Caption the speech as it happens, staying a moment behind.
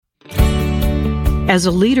As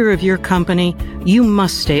a leader of your company, you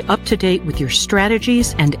must stay up to date with your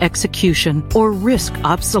strategies and execution or risk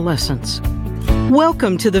obsolescence.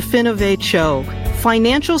 Welcome to the Finovate Show,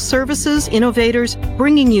 financial services innovators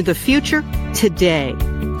bringing you the future today.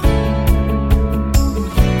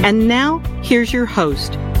 And now, here's your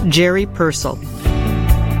host, Jerry Purcell.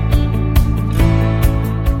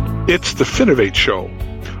 It's the Finovate Show,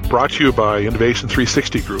 brought to you by Innovation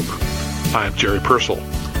 360 Group. I'm Jerry Purcell.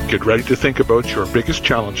 Get ready to think about your biggest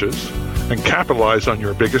challenges and capitalize on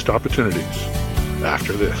your biggest opportunities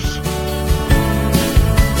after this.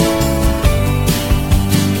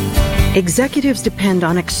 Executives depend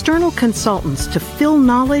on external consultants to fill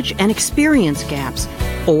knowledge and experience gaps,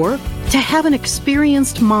 or to have an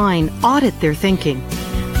experienced mind audit their thinking.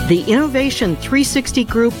 The Innovation 360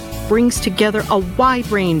 Group brings together a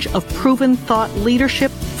wide range of proven thought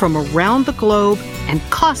leadership from around the globe and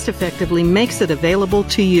cost-effectively makes it available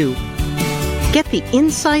to you. Get the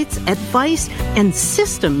insights, advice, and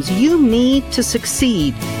systems you need to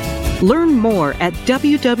succeed. Learn more at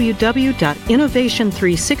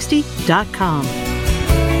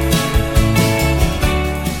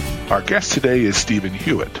www.innovation360.com. Our guest today is Stephen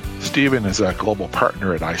Hewitt. Stephen is a global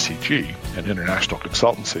partner at ICG, an international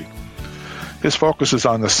consultancy. His focus is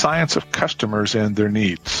on the science of customers and their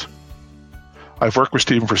needs. I've worked with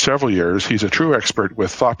Stephen for several years. He's a true expert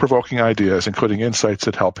with thought-provoking ideas, including insights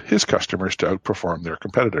that help his customers to outperform their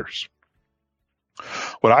competitors.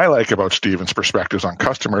 What I like about Stephen's perspectives on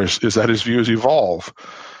customers is that his views evolve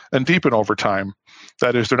and deepen over time.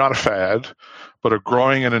 That is, they're not a fad, but a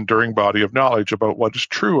growing and enduring body of knowledge about what is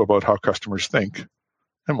true about how customers think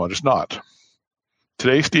and what is not.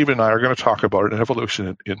 Today, Stephen and I are going to talk about an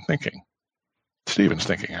evolution in thinking. Stephen's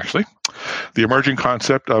thinking, actually. The emerging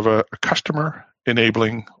concept of a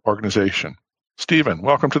customer-enabling organization. Stephen,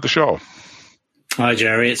 welcome to the show. Hi,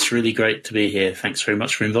 Jerry. It's really great to be here. Thanks very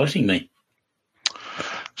much for inviting me.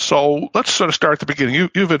 So let's sort of start at the beginning.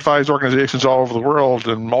 You've advised organizations all over the world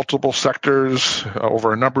in multiple sectors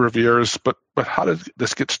over a number of years, but how did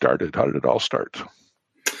this get started? How did it all start?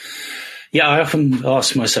 Yeah, I often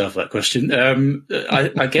ask myself that question.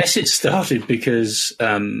 I guess it started because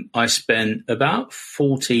I spent about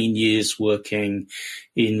 14 years working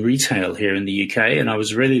in retail here in the UK, and I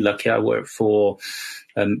was really lucky. I worked for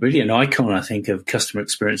really an icon, I think, of customer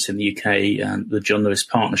experience in the UK, the John Lewis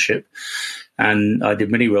Partnership. And I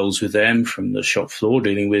did many roles with them, from the shop floor,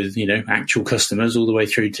 dealing with, actual customers, all the way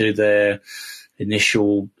through to their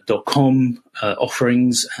initial .com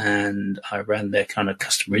offerings. And I ran their kind of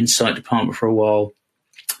customer insight department for a while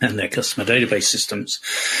and their customer database systems.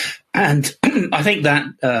 And I think that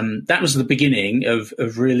that was the beginning of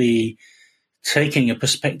really taking a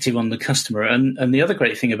perspective on the customer. And the other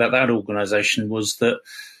great thing about that organization was that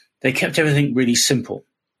they kept everything really simple.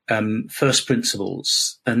 First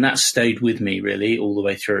principles, and that stayed with me really all the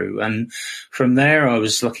way through. And from there, I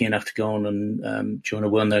was lucky enough to go on and join a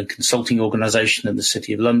well-known consulting organization in the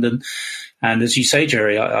City of London. And as you say,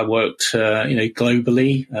 Jerry, I worked,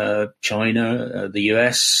 globally, China, the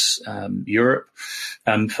US, Europe,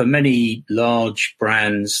 for many large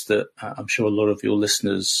brands that I'm sure a lot of your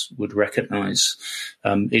listeners would recognize,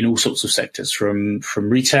 in all sorts of sectors, from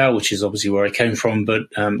retail, which is obviously where I came from, but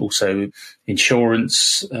also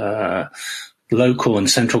insurance, local and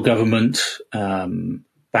central government,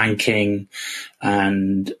 banking,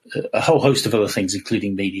 and a whole host of other things,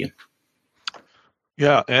 including media.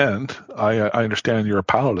 Yeah, and I understand you're a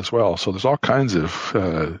pilot as well. So there's all kinds of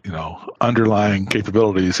underlying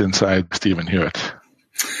capabilities inside Stephen Hewitt.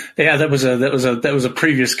 Yeah, that was a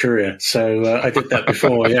previous career. So I did that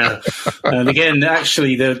before. Yeah, and again,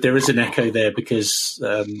 actually, there is an echo there because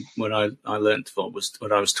when I learned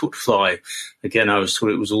when I was taught to fly, again, I was taught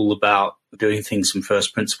it was all about doing things from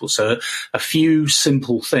first principles. So a few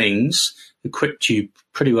simple things equipped you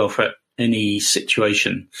pretty well for any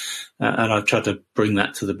situation, and I've tried to bring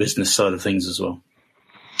that to the business side of things as well.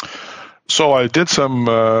 So I did some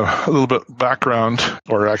a little bit background,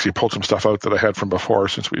 or actually pulled some stuff out that I had from before,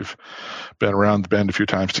 since we've been around the bend a few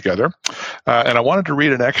times together. And I wanted to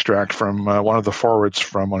read an extract from one of the forwards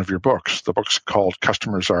from one of your books. The book's called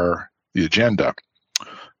 "Customers Are the Agenda,"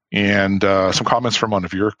 and some comments from one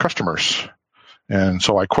of your customers. And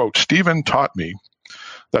so I quote, "Stephen taught me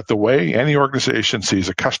that the way any organization sees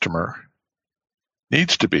a customer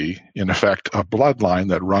needs to be, in effect, a bloodline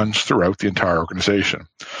that runs throughout the entire organization.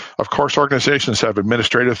 Of course, organizations have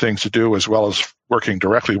administrative things to do as well as working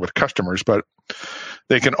directly with customers, but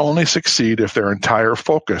they can only succeed if their entire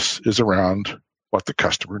focus is around what the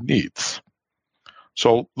customer needs."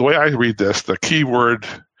 So the way I read this, the key word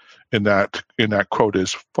in that quote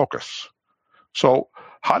is focus. So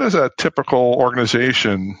How does a typical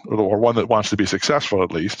organization, or one that wants to be successful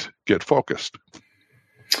at least, get focused?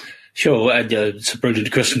 Sure, it's a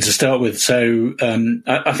brilliant question to start with. So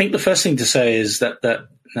I think the first thing to say is that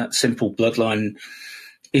simple bloodline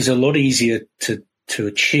is a lot easier to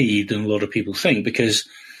achieve than a lot of people think, because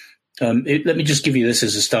let me just give you this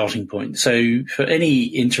as a starting point. So for any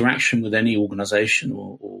interaction with any organization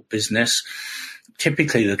or business,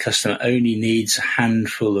 typically the customer only needs a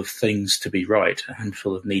handful of things to be right, a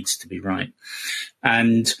handful of needs to be right.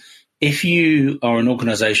 And if you are an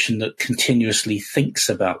organization that continuously thinks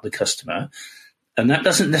about the customer, and that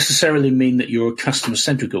doesn't necessarily mean that you're a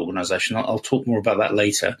customer-centric organization. I'll talk more about that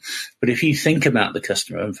later. But if you think about the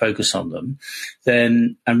customer and focus on them,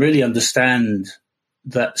 then and really understand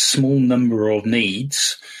that small number of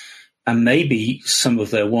needs and maybe some of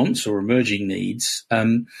their wants or emerging needs,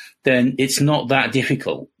 then it's not that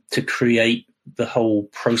difficult to create the whole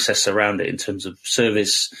process around it in terms of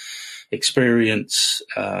service, experience,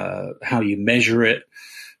 how you measure it.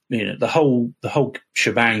 You know, the whole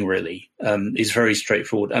shebang really is very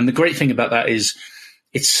straightforward. And the great thing about that is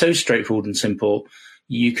it's so straightforward and simple.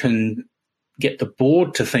 You can get the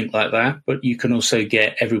board to think like that, but you can also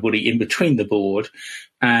get everybody in between the board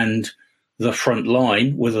and the front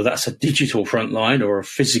line, whether that's a digital front line or a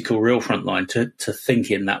physical real front line, to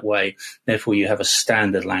think in that way. Therefore, you have a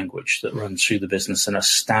standard language that runs through the business and a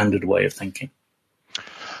standard way of thinking.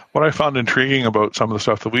 What I found intriguing about some of the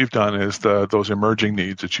stuff that we've done is those emerging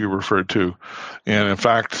needs that you referred to. And in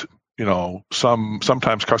fact, you know,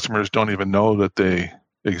 sometimes customers don't even know that they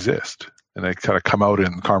exist, and they kind of come out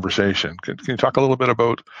in conversation. Can you talk a little bit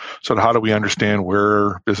about sort of how do we understand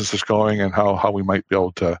where business is going and how we might be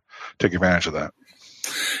able to take advantage of that?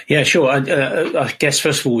 Yeah, sure. I guess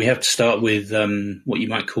first of all, we have to start with what you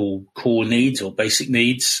might call core needs or basic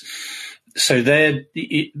needs. So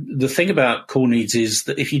the thing about core needs is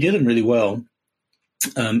that if you do them really well,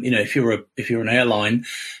 you know, if you're an airline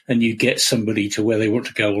and you get somebody to where they want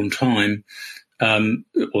to go on time,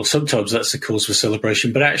 well, sometimes that's a cause for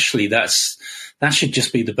celebration, but actually that should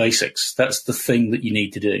just be the basics. That's the thing that you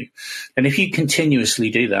need to do. And if you continuously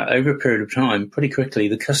do that over a period of time, pretty quickly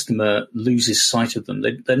the customer loses sight of them.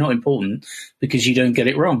 They're not important because you don't get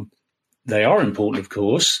it wrong. They are important, of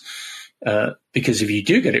course, because if you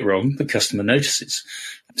do get it wrong, the customer notices.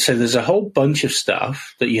 So there's a whole bunch of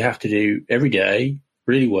stuff that you have to do every day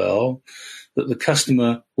really well that the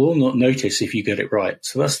customer will not notice if you get it right.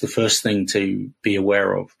 So that's the first thing to be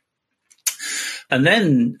aware of. And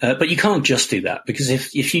then, but you can't just do that, because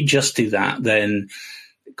if you just do that, then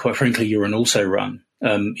quite frankly, you're an also run.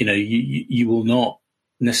 You know, you will not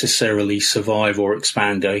necessarily survive or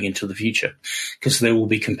expand going into the future, because there will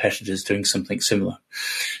be competitors doing something similar.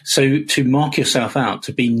 So to mark yourself out,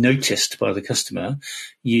 to be noticed by the customer,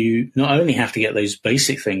 you not only have to get those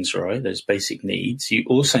basic things right, those basic needs, you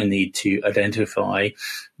also need to identify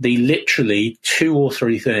the literally 2 or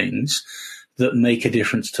 3 things that make a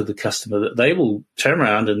difference to the customer that they will turn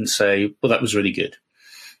around and say, well, that was really good.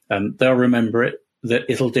 They'll remember it, that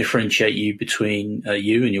it'll differentiate you between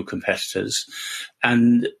you and your competitors.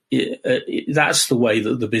 And that's the way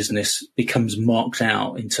that the business becomes marked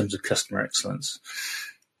out in terms of customer excellence.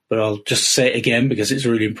 But I'll just say it again because it's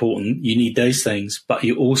really important. You need those things, but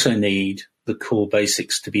you also need the core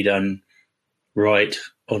basics to be done right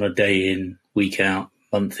on a day in, week out,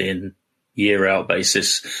 month in, year out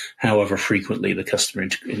basis, however frequently the customer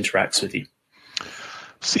interacts with you.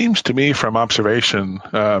 Seems to me from observation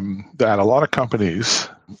that a lot of companies,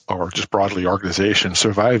 or just broadly organizations,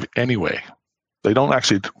 survive anyway. They don't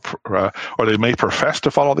actually, or they may profess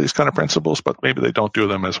to follow these kind of principles, but maybe they don't do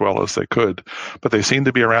them as well as they could. But they seem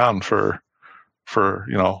to be around for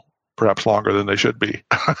you know, perhaps longer than they should be.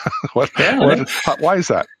 Why is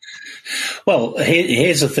that? Well,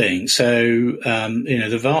 here's the thing. So, you know,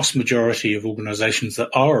 the vast majority of organizations that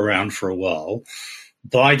are around for a while,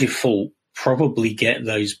 by default, probably get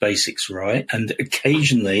those basics right. And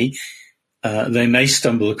occasionally, they may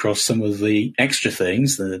stumble across some of the extra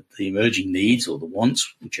things, the emerging needs or the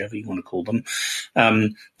wants, whichever you want to call them,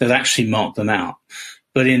 that actually mark them out.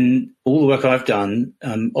 But in all the work I've done,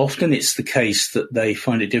 often it's the case that they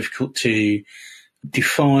find it difficult to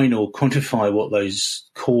define or quantify what those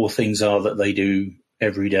core things are that they do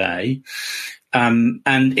every day. And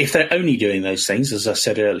if they're only doing those things, as I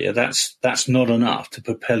said earlier, that's not enough to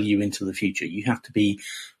propel you into the future. You have to be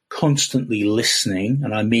constantly listening,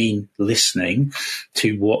 and I mean listening,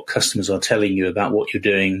 to what customers are telling you about what you're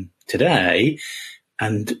doing today,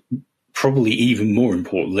 and probably even more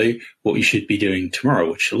importantly, what you should be doing tomorrow,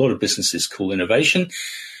 which a lot of businesses call innovation.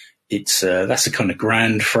 that's a kind of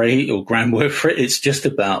grand phrase or grand word for it. It's just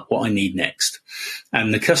about what I need next.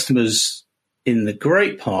 And the customers in the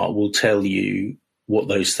great part will tell you what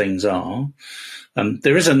those things are.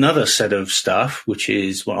 There is another set of stuff, which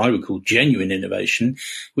is what I would call genuine innovation,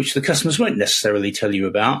 which the customers won't necessarily tell you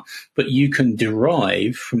about, but you can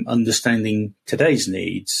derive from understanding today's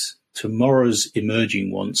needs, tomorrow's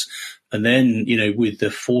emerging wants, and then, with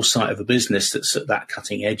the foresight of a business that's at that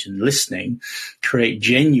cutting edge and listening, create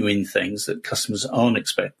genuine things that customers aren't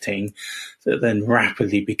expecting that then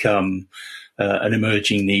rapidly become an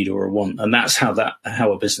emerging need or a want. And that's how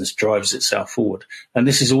a business drives itself forward. And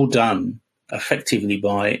this is all done effectively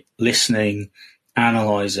by listening,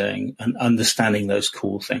 analyzing, and understanding those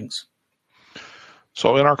core things.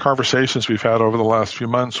 So in our conversations we've had over the last few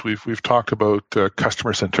months, we've talked about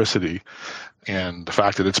customer centricity and the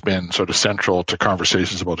fact that it's been sort of central to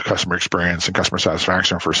conversations about the customer experience and customer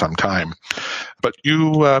satisfaction for some time. But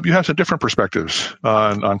you have some different perspectives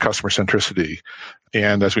on customer centricity.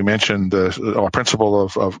 And as we mentioned, the principle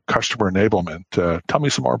of customer enablement. Tell me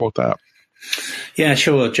some more about that. Yeah,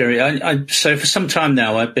 sure, Jerry. So for some time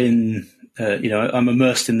now, I've been, I'm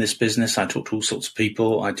immersed in this business. I talk to all sorts of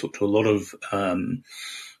people. I talk to a lot of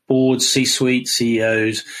boards, C-suite,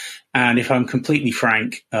 CEOs. And if I'm completely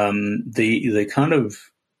frank, the kind of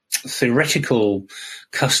theoretical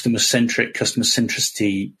customer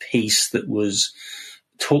centricity piece that was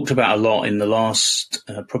talked about a lot in the last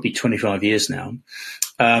probably 25 years now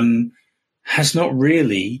has not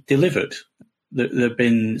really delivered. There have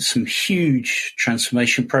been some huge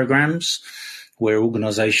transformation programs where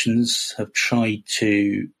organizations have tried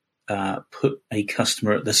to put a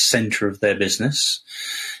customer at the center of their business.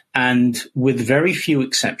 And with very few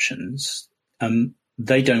exceptions,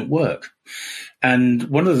 they don't work. And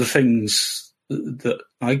one of the things that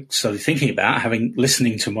I started thinking about,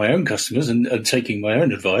 listening to my own customers and taking my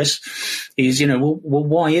own advice, is, well,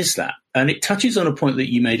 why is that? And it touches on a point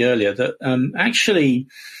that you made earlier that actually,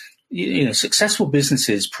 successful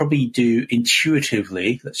businesses probably do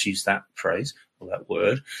intuitively, let's use that phrase or that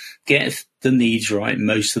word, get the needs right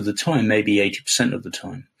most of the time, maybe 80% of the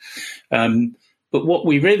time. But what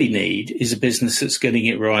we really need is a business that's getting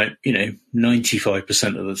it right,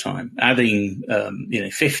 95% of the time, adding,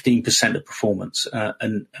 15% of performance,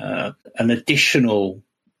 and an additional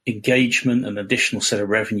engagement, an additional set of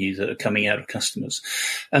revenue that are coming out of customers.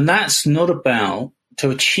 And that's not about, to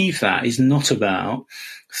achieve that is not about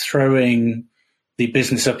throwing the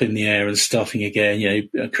business up in the air and starting again,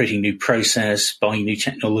 creating new process, buying new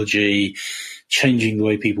technology, changing the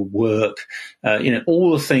way people work,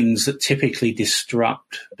 all the things that typically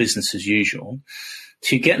disrupt business as usual.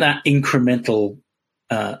 To get that incremental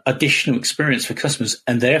additional experience for customers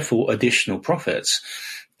and therefore additional profits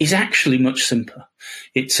is actually much simpler.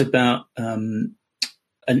 It's about an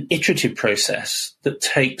iterative process that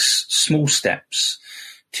takes small steps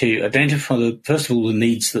to identify, first of all, the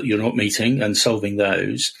needs that you're not meeting and solving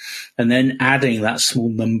those, and then adding that small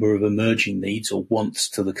number of emerging needs or wants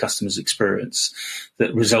to the customer's experience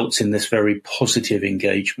that results in this very positive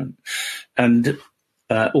engagement. And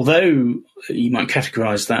although you might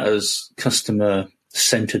categorize that as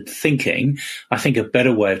customer-centered thinking, I think a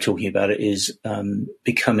better way of talking about it is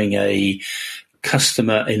becoming a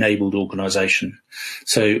customer-enabled organization.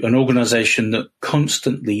 So an organization that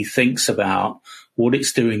constantly thinks about what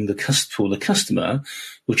it's doing for the customer,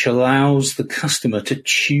 which allows the customer to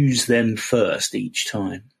choose them first each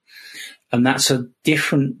time. And that's a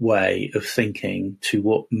different way of thinking to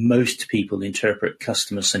what most people interpret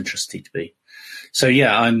customer centricity to be. So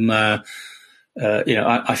yeah, I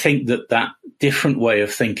think that different way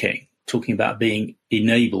of thinking, talking about being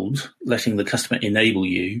enabled, letting the customer enable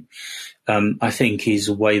you, I think is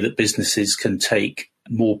a way that businesses can take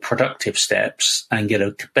more productive steps and get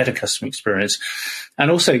a better customer experience and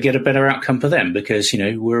also get a better outcome for them, because,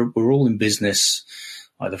 we're all in business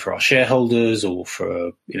either for our shareholders or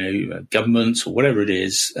for, governments or whatever it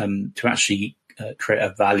is, to actually create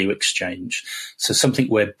a value exchange. So something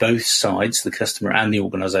where both sides, the customer and the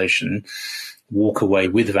organization, walk away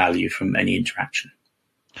with value from any interaction.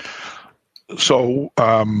 So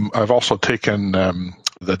I've also taken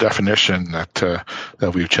the definition that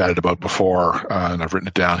we've chatted about before, and I've written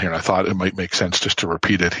it down here, and I thought it might make sense just to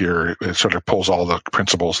repeat it here. It sort of pulls all the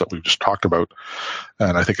principles that we've just talked about,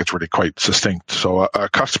 and I think it's really quite succinct. So a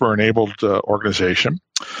customer-enabled organization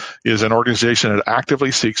is an organization that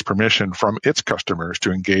actively seeks permission from its customers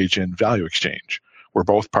to engage in value exchange, where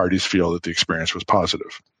both parties feel that the experience was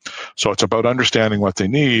positive. So it's about understanding what they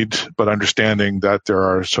need, but understanding that there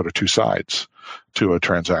are sort of two sides. to a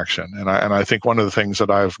transaction. And I think one of the things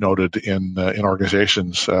that I've noted in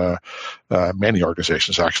organizations, many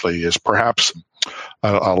organizations actually, is perhaps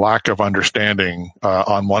a lack of understanding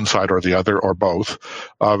on one side or the other or both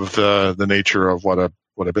of the nature of what a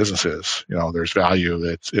business is. There's value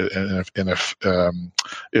if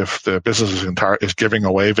the business is giving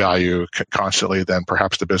away value constantly, then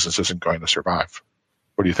perhaps the business isn't going to survive.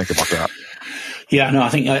 What do you think about that? Yeah, no, I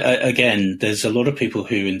think, again, there's a lot of people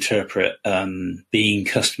who interpret being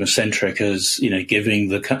customer-centric as,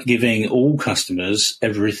 giving all customers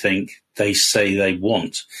everything they say they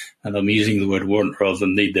want. And I'm using the word want rather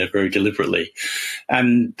than need there very deliberately.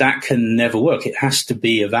 And that can never work. It has to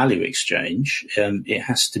be a value exchange. It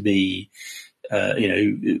has to be,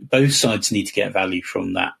 both sides need to get value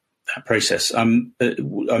from that process. I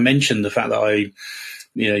mentioned the fact that I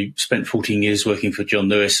spent 14 years working for John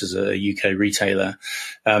Lewis as a UK retailer.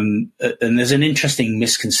 And there's an interesting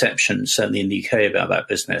misconception, certainly in the UK, about that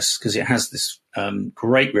business, because it has this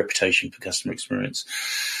great reputation for customer experience.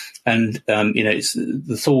 And,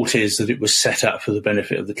 the thought is that it was set up for the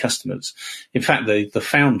benefit of the customers. In fact, the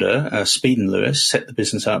founder, Speed and Lewis, set the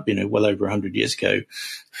business up, well over 100 years ago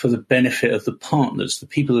for the benefit of the partners, the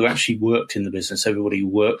people who actually worked in the business, everybody who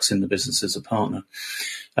works in the business as a partner.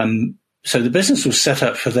 So the business was set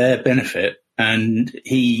up for their benefit, and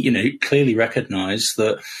he, clearly recognized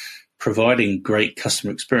that providing great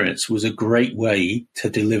customer experience was a great way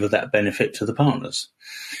to deliver that benefit to the partners.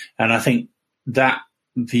 And I think that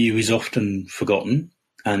view is often forgotten,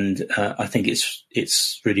 and I think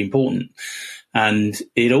it's really important. And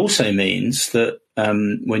it also means that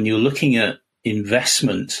when you're looking at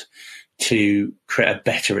investment to create a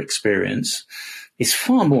better experience, it's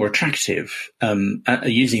far more attractive,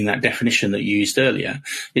 using that definition that you used earlier,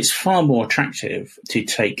 it's far more attractive to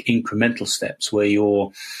take incremental steps where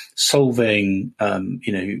you're solving,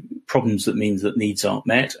 problems that means that needs aren't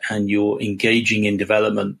met, and you're engaging in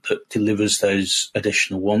development that delivers those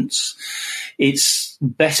additional wants. It's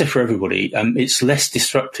better for everybody. It's less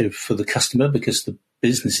disruptive for the customer because the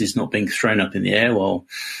business is not being thrown up in the air while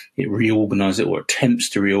it reorganizes or attempts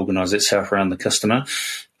to reorganize itself around the customer.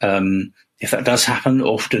 If that does happen,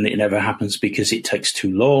 often it never happens because it takes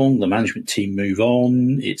too long. The management team move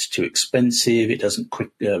on. It's too expensive. It doesn't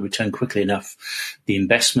return quickly enough the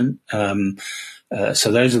investment.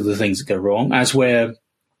 So those are the things that go wrong. As where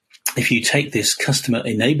if you take this customer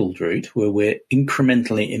enabled route where we're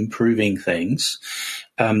incrementally improving things,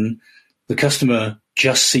 the customer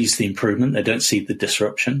just sees the improvement. They don't see the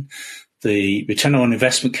disruption. The return on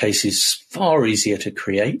investment case is far easier to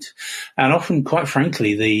create. And often, quite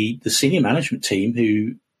frankly, the senior management team,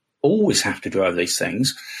 who always have to drive these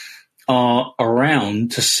things, are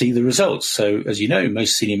around to see the results. So, as you know,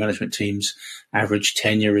 most senior management teams' average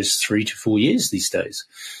tenure is 3 to 4 years these days.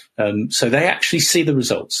 So they actually see the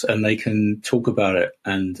results and they can talk about it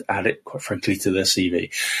and add it, quite frankly, to their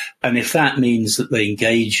CV. And if that means that they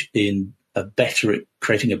engage in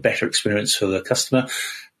creating a better experience for the customer,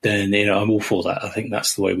 then I'm all for that. I think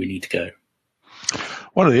that's the way we need to go.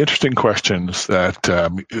 One of the interesting questions that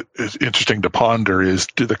is interesting to ponder is: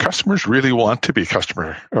 do the customers really want to be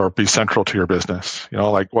customer or be central to your business?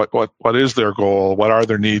 Like what is their goal? What are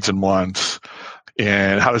their needs and wants?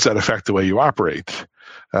 And how does that affect the way you operate?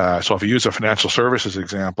 So if you use a financial services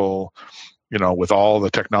example, with all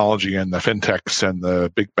the technology and the fintechs and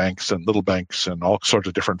the big banks and little banks and all sorts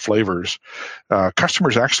of different flavors,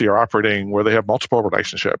 customers actually are operating where they have multiple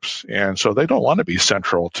relationships. And so they don't want to be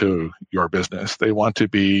central to your business. They want to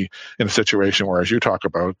be in a situation where, as you talk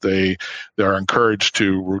about, they're encouraged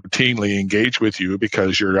to routinely engage with you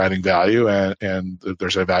because you're adding value and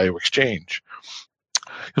there's a value exchange.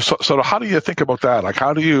 So how do you think about that? Like,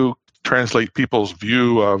 how do you translate people's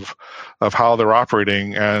view of how they're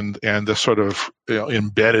operating and this sort of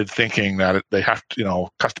embedded thinking that they have to,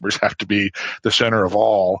 customers have to be the center of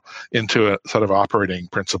all, into a sort of operating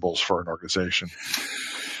principles for an organization?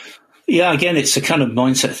 Yeah, again, it's a kind of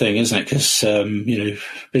mindset thing, isn't it? Because,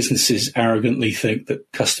 businesses arrogantly think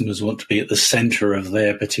that customers want to be at the center of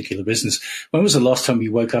their particular business. When was the last time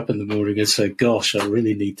you woke up in the morning and said, gosh, I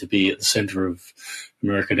really need to be at the center of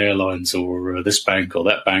American Airlines or this bank or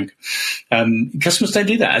that bank? Customers don't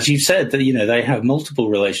do that. As you said, they have multiple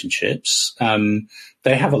relationships.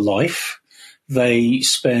 They have a life. They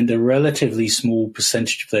spend a relatively small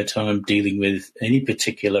percentage of their time dealing with any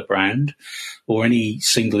particular brand or any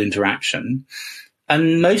single interaction.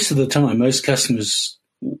 And most of the time, most customers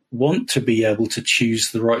want to be able to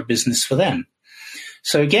choose the right business for them.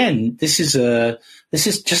 So again, this is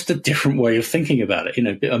just a different way of thinking about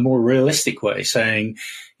it, a more realistic way, saying,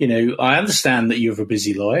 I understand that you have a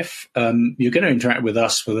busy life. You're going to interact with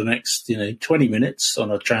us for the next, 20 minutes on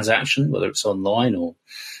a transaction, whether it's online or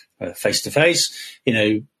face to face.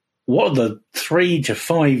 What are the 3 to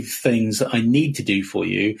 5 things that I need to do for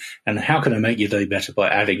you? And how can I make your day better by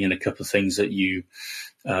adding in a couple of things that you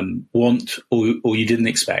want or you didn't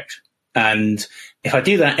expect? And if I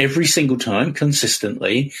do that every single time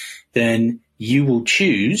consistently, then you will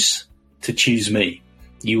choose to choose me.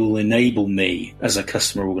 You will enable me as a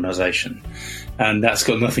customer organization. And that's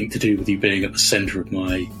got nothing to do with you being at the center of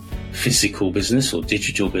my physical business or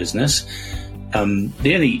digital business.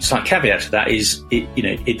 The only slight caveat to that is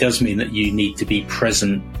it does mean that you need to be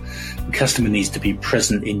present. The customer needs to be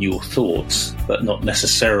present in your thoughts, but not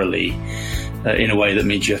necessarily in a way that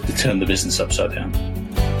means you have to turn the business upside down.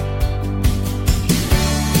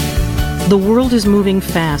 The world is moving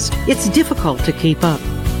fast. It's difficult to keep up.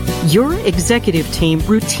 Your executive team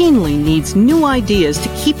routinely needs new ideas to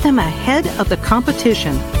keep them ahead of the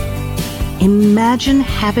competition. Imagine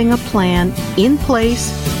having a plan in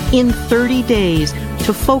place in 30 days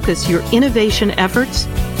to focus your innovation efforts,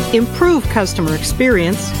 improve customer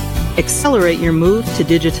experience, accelerate your move to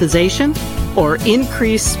digitization, or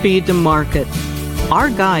increase speed to market. Our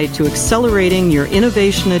guide to accelerating your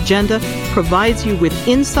innovation agenda provides you with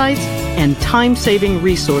insights and time-saving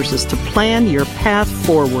resources to plan your path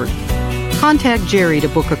forward. Contact Jerry to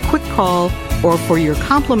book a quick call or for your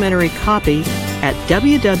complimentary copy at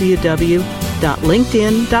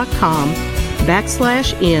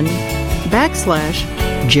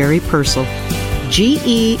www.linkedin.com/in/Jerry Purcell.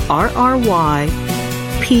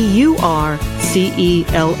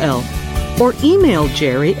 GERRYPURCELL. Or email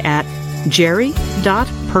Jerry at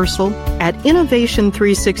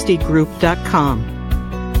jerry.purcell@innovation360group.com.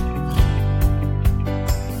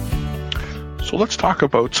 So let's talk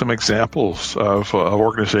about some examples of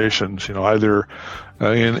organizations, either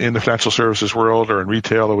in the financial services world or in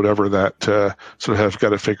retail or whatever, that sort of have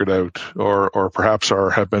got it figured out, or perhaps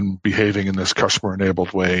have been behaving in this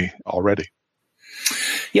customer-enabled way already.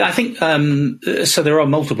 Yeah, I think so. There are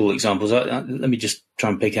multiple examples. Let me just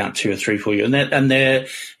try and pick out 2 or 3 for you, and they're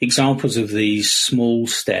examples of these small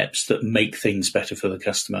steps that make things better for the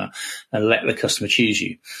customer and let the customer choose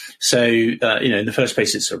you. So, in the first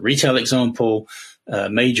place, it's a retail example, a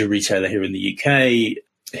major retailer here in the UK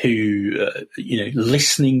who,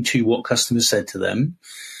 listening to what customers said to them.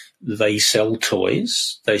 They sell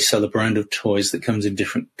toys. They sell a brand of toys that comes in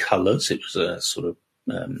different colours. It was a sort of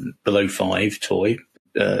below 5 toy.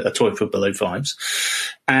 A toy for below 5s.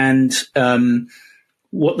 And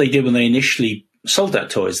what they did when they initially sold that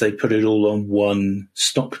toy is they put it all on one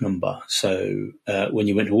stock number. So when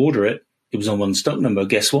you went to order it, it was on one stock number.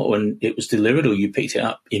 Guess what? When it was delivered or you picked it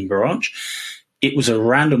up in branch, it was a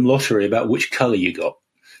random lottery about which colour you got.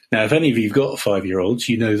 Now, if any of you've got 5-year-olds,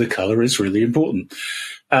 you know the colour is really important.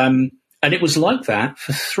 And it was like that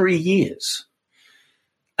for 3 years.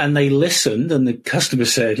 And they listened, and the customer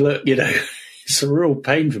said, look, it's a real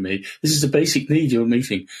pain for me. This is a basic need you're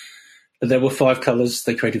meeting. There were 5 colours.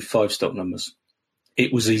 They created 5 stock numbers.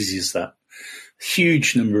 It was easy as that.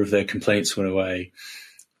 Huge number of their complaints went away.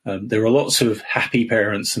 There are lots of happy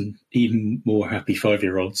parents and even more happy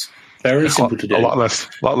 5-year-olds. Very simple to do. A lot less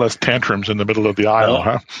tantrums in the middle of the aisle,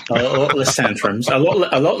 huh? A lot less tantrums. A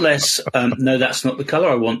lot less. No, that's not the colour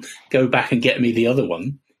I want. Go back and get me the other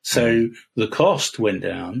one. So the cost went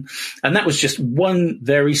down, and that was just one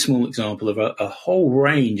very small example of a whole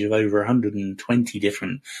range of over 120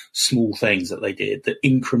 different small things that they did that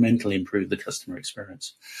incrementally improved the customer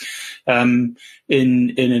experience. In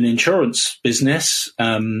an insurance business,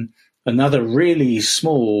 another really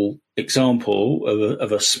small example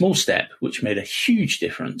of a small step which made a huge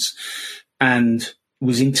difference and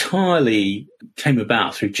came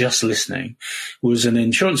about through just listening, was an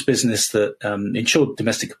insurance business that insured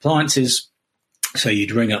domestic appliances. So you'd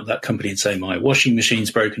ring up that company and say, my washing machine's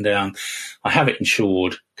broken down. I have it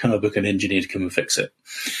insured. Can I book an engineer to come and fix it?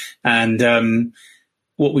 And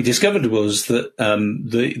what we discovered was that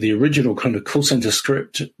the original kind of call center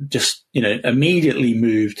script just, immediately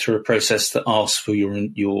moved through a process that asks for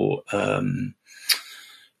your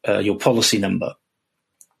policy number.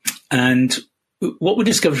 And what we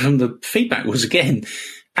discovered from the feedback was, again,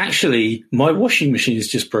 actually, my washing machine is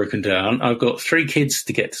just broken down. I've got 3 kids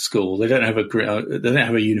to get to school. They don't have a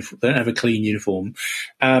uniform. They don't have a clean uniform.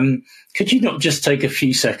 Could you not just take a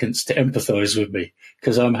few seconds to empathise with me?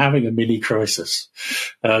 Because I'm having a mini crisis.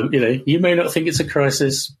 You may not think it's a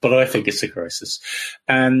crisis, but I think it's a crisis.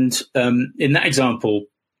 And in that example,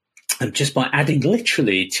 And just by adding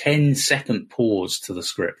literally 10-second pause to the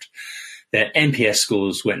script, their NPS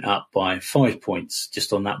scores went up by 5 points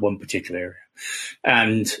just on that one particular area.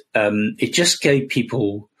 And it just gave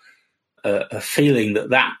people a feeling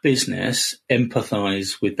that business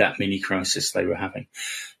empathized with that mini crisis they were having.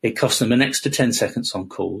 It cost them an extra 10 seconds on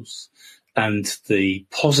calls, and the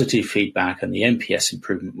positive feedback and the NPS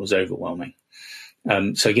improvement was overwhelming.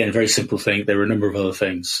 So again, a very simple thing. There were a number of other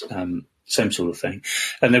things, same sort of thing.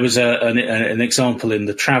 And there was an example in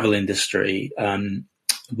the travel industry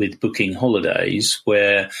with booking holidays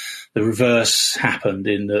where the reverse happened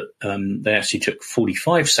in that they actually took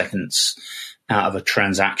 45 seconds out of a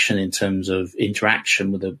transaction in terms of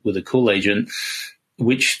interaction with a call agent,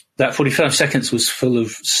 which that 45 seconds was full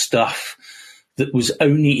of stuff that was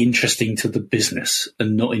only interesting to the business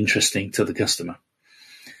and not interesting to the customer.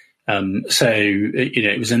 So,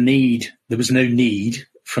 it was a need. There was no need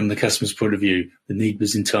from the customer's point of view. The need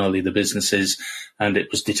was entirely the business's, and it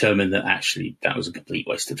was determined that actually that was a complete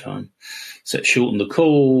waste of time. So it shortened the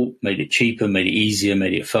call, made it cheaper, made it easier,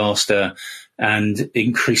 made it faster, and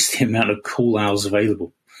increased the amount of call hours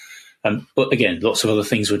available. But again, lots of other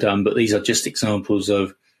things were done, but these are just examples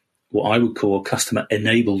of what I would call a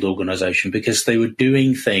customer-enabled organization, because they were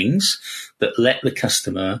doing things that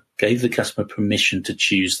gave the customer permission to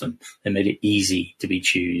choose them. They made it easy to be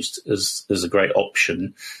chosen as a great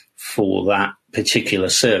option for that particular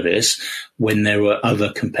service when there were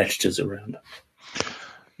other competitors around.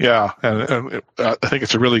 Yeah, and I think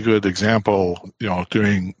it's a really good example,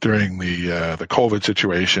 during the COVID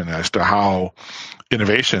situation as to how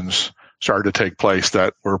innovations started to take place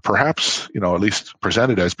that were perhaps, at least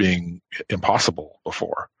presented as being impossible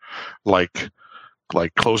before, like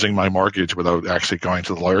closing my mortgage without actually going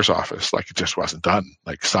to the lawyer's office. Like, it just wasn't done.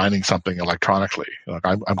 Like signing something electronically. Like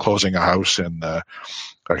I'm closing a house in a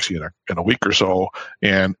week or so,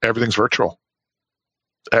 and everything's virtual.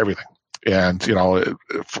 Everything. And,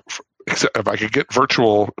 if I could get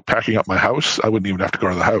virtual packing up my house, I wouldn't even have to go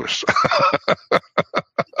to the house.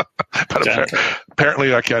 But exactly.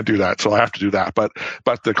 Apparently I can't do that, so I have to do that. But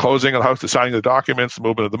the closing of the house, the signing of the documents, the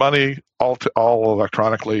movement of the money, all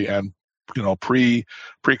electronically, and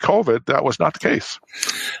pre-COVID, that was not the case.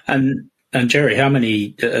 And Jerry, how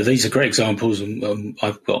many? These are great examples, and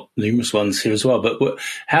I've got numerous ones here as well. But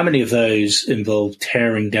how many of those involve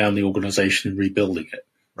tearing down the organization and rebuilding it?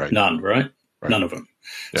 Right. None, right? None of them.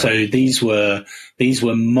 Yeah. So these were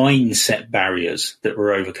mindset barriers that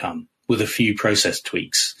were overcome with a few process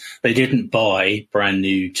tweaks. They didn't buy brand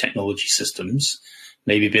new technology systems,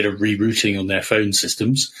 maybe a bit of rerouting on their phone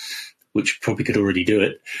systems, which probably could already do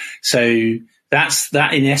it. So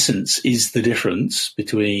that in essence is the difference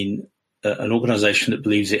between an organization that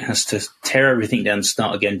believes it has to tear everything down and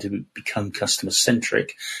start again to become customer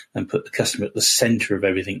centric and put the customer at the center of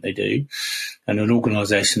everything they do, and an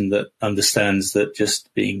organization that understands that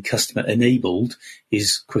just being customer enabled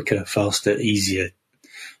is quicker, faster, easier,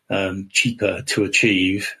 cheaper to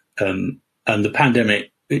achieve. And the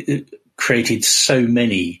pandemic it created so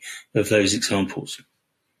many of those examples.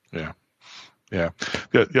 Yeah. Yeah.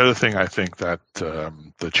 The other thing I think that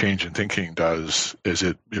the change in thinking does is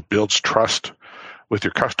it builds trust with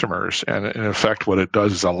your customers. And in effect, what it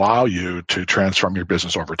does is allow you to transform your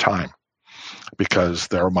business over time, because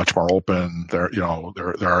they're much more open. There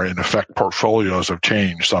are in effect portfolios of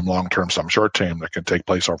change, some long-term, some short-term, that can take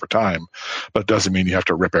place over time, but it doesn't mean you have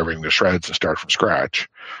to rip everything to shreds and start from scratch.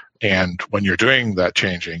 And when you're doing that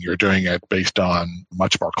changing, you're doing it based on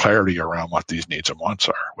much more clarity around what these needs and wants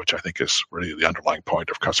are, which I think is really the underlying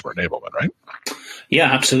point of customer enablement, right?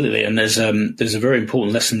 Yeah, absolutely. And there's a very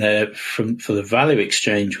important lesson there for the value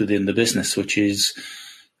exchange within the business, which is,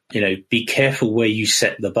 be careful where you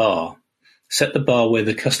set the bar. Set the bar where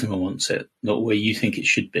the customer wants it, not where you think it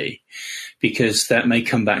should be, because that may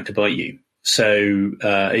come back to bite you. So,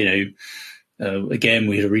 again,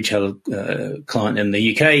 we had a retail client in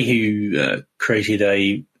the UK who created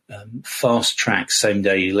a fast-track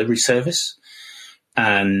same-day delivery service,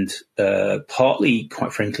 and partly,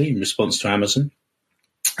 quite frankly, in response to Amazon.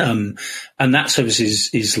 And that service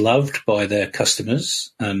is loved by their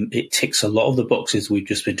customers. It ticks a lot of the boxes we've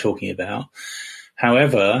just been talking about.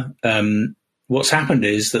 However, what's happened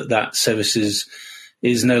is that service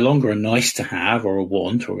is no longer a nice to have or a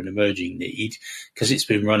want or an emerging need, because it's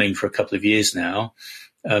been running for a couple of years now.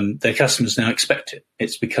 Their customers now expect it.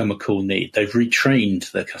 It's become a core need. They've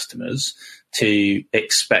retrained their customers to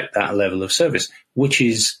expect that level of service, which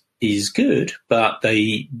is good, but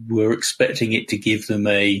they were expecting it to give them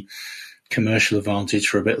a commercial advantage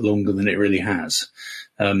for a bit longer than it really has.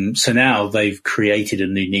 So now they've created a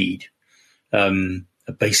new need.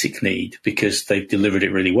 a basic need because they've delivered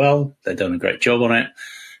it really well, they've done a great job on it,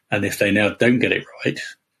 and if they now don't get it right,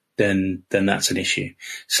 then that's an issue.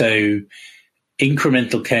 So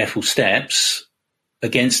incremental, careful steps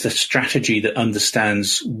against a strategy that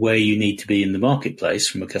understands where you need to be in the marketplace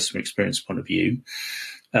from a customer experience point of view,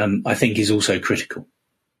 I think is also critical.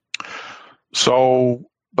 So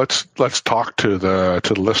let's talk to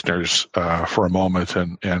the listeners for a moment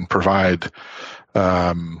and provide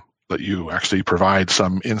that you actually provide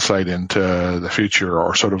some insight into the future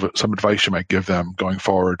or sort of some advice you might give them going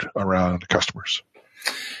forward around customers.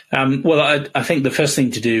 Well, I think the first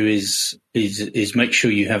thing to do is make sure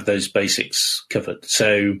you have those basics covered.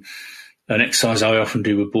 So an exercise I often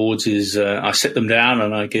do with boards is I sit them down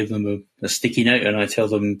and I give them a sticky note and I tell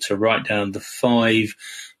them to write down the 5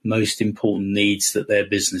 most important needs that their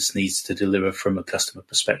business needs to deliver from a customer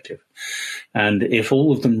perspective. And if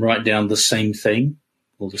all of them write down the same thing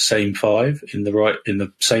or the same 5 in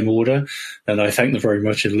the same order, then I thank them very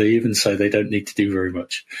much and leave and say they don't need to do very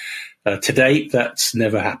much. To date, that's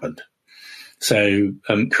never happened. So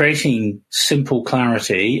creating simple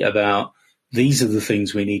clarity about these are the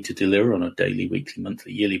things we need to deliver on a daily, weekly,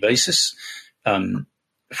 monthly, yearly basis,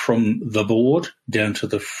 from the board down to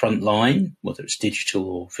the front line, whether it's digital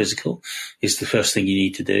or physical, is the first thing you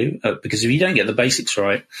need to do. Because if you don't get the basics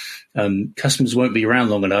right, customers won't be around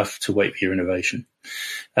long enough to wait for your innovation.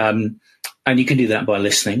 And you can do that by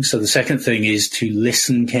listening. So the second thing is to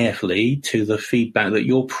listen carefully to the feedback that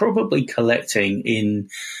you're probably collecting in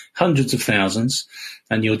hundreds of thousands,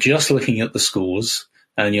 and you're just looking at the scores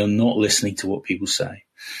and you're not listening to what people say.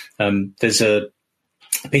 There's a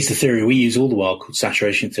piece of theory we use all the while called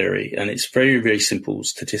saturation theory, and it's very, very simple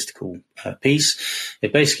statistical piece.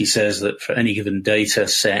 It basically says that for any given data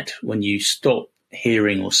set, when you stop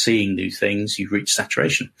hearing or seeing new things, you've reached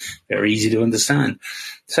saturation. Very easy to understand.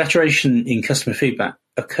 Saturation in customer feedback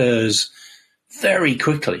occurs very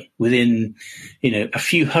quickly within, a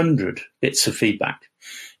few hundred bits of feedback.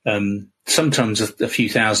 Sometimes a few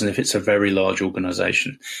thousand if it's a very large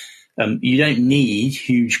organization. You don't need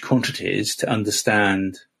huge quantities to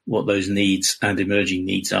understand what those needs and emerging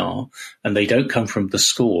needs are. And they don't come from the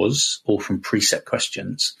scores or from preset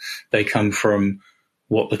questions. They come from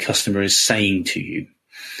what the customer is saying to you.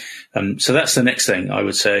 So that's the next thing I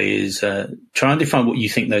would say is try and define what you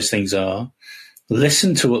think those things are.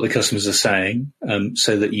 Listen to what the customers are saying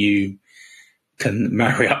so that you can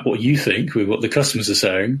marry up what you think with what the customers are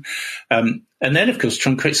saying. And then, of course,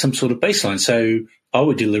 try and create some sort of baseline. So are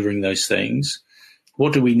we delivering those things?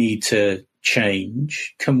 What do we need to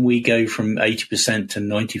change? Can we go from 80% to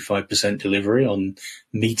 95% delivery on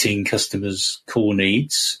meeting customers' core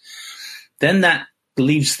needs? Then that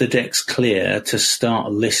leaves the decks clear to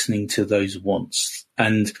start listening to those wants.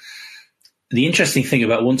 And the interesting thing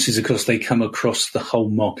about wants is, of course, they come across the whole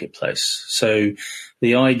marketplace. So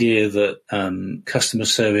the idea that customer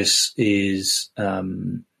service is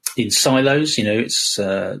in silos, it's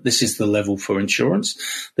this is the level for insurance,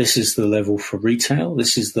 this is the level for retail,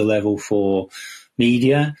 this is the level for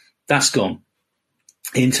media, that's gone.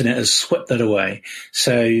 Internet has swept that away.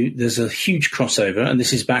 So there's a huge crossover, and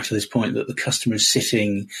this is back to this point that the customer is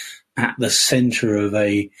sitting at the center of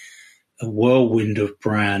a whirlwind of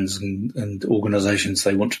brands and organizations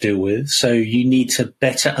they want to deal with. So you need to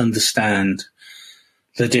better understand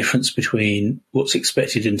the difference between what's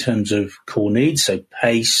expected in terms of core needs, so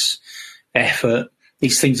pace, effort.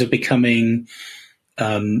 These things are becoming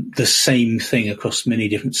the same thing across many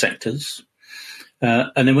different sectors.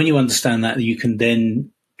 And then when you understand that, you can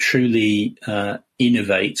then truly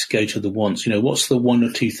innovate, go to the wants. What's the one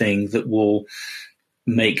or two things that will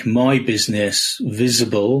make my business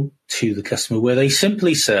visible to the customer where they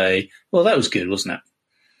simply say, well, that was good, wasn't it?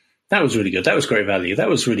 That was really good. That was great value. That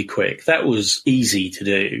was really quick. That was easy to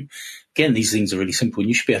do. Again, these things are really simple, and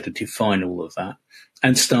you should be able to define all of that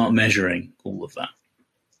and start measuring all of that.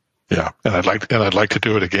 Yeah, and I'd like to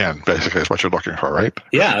do it again. Basically, is what you're looking for, right?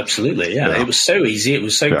 Yeah, absolutely. Yeah, it was so easy. It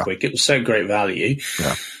was so quick. It was so great value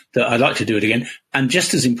that I'd like to do it again. And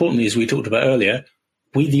just as importantly, as we talked about earlier,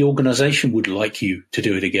 we, the organization, would like you to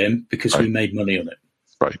do it again because we made money on it.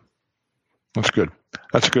 Right. That's good.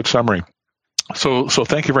 That's a good summary. So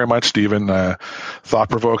thank you very much, Stephen.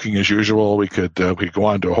 Thought-provoking as usual. We could go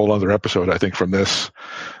on to a whole other episode, I think, from this.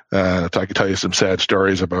 I could tell you some sad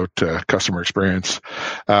stories about customer experience.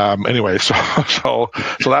 Anyway, so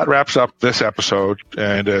that wraps up this episode.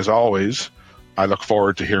 And as always, I look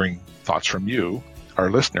forward to hearing thoughts from you, our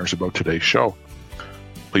listeners, about today's show.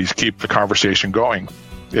 Please keep the conversation going.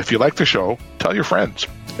 If you like the show, tell your friends.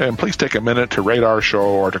 And please take a minute to rate our show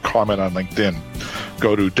or to comment on LinkedIn.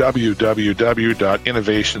 Go to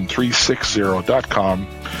www.innovation360.com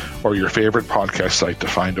or your favorite podcast site to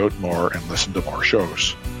find out more and listen to more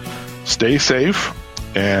shows. Stay safe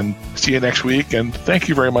and see you next week. And thank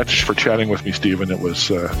you very much for chatting with me, Stephen. It was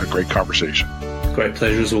a great conversation. Great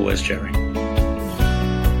pleasure as always, Jerry.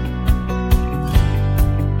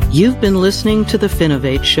 You've been listening to The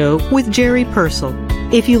Finovate Show with Jerry Purcell.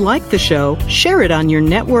 If you like the show, share it on your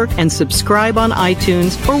network and subscribe on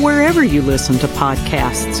iTunes or wherever you listen to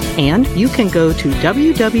podcasts. And you can go to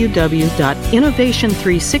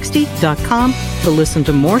www.innovation360.com to listen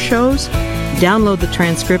to more shows, download the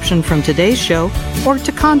transcription from today's show, or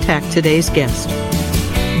to contact today's guest.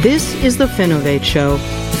 This is The Finovate Show,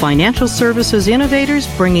 financial services innovators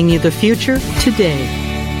bringing you the future today.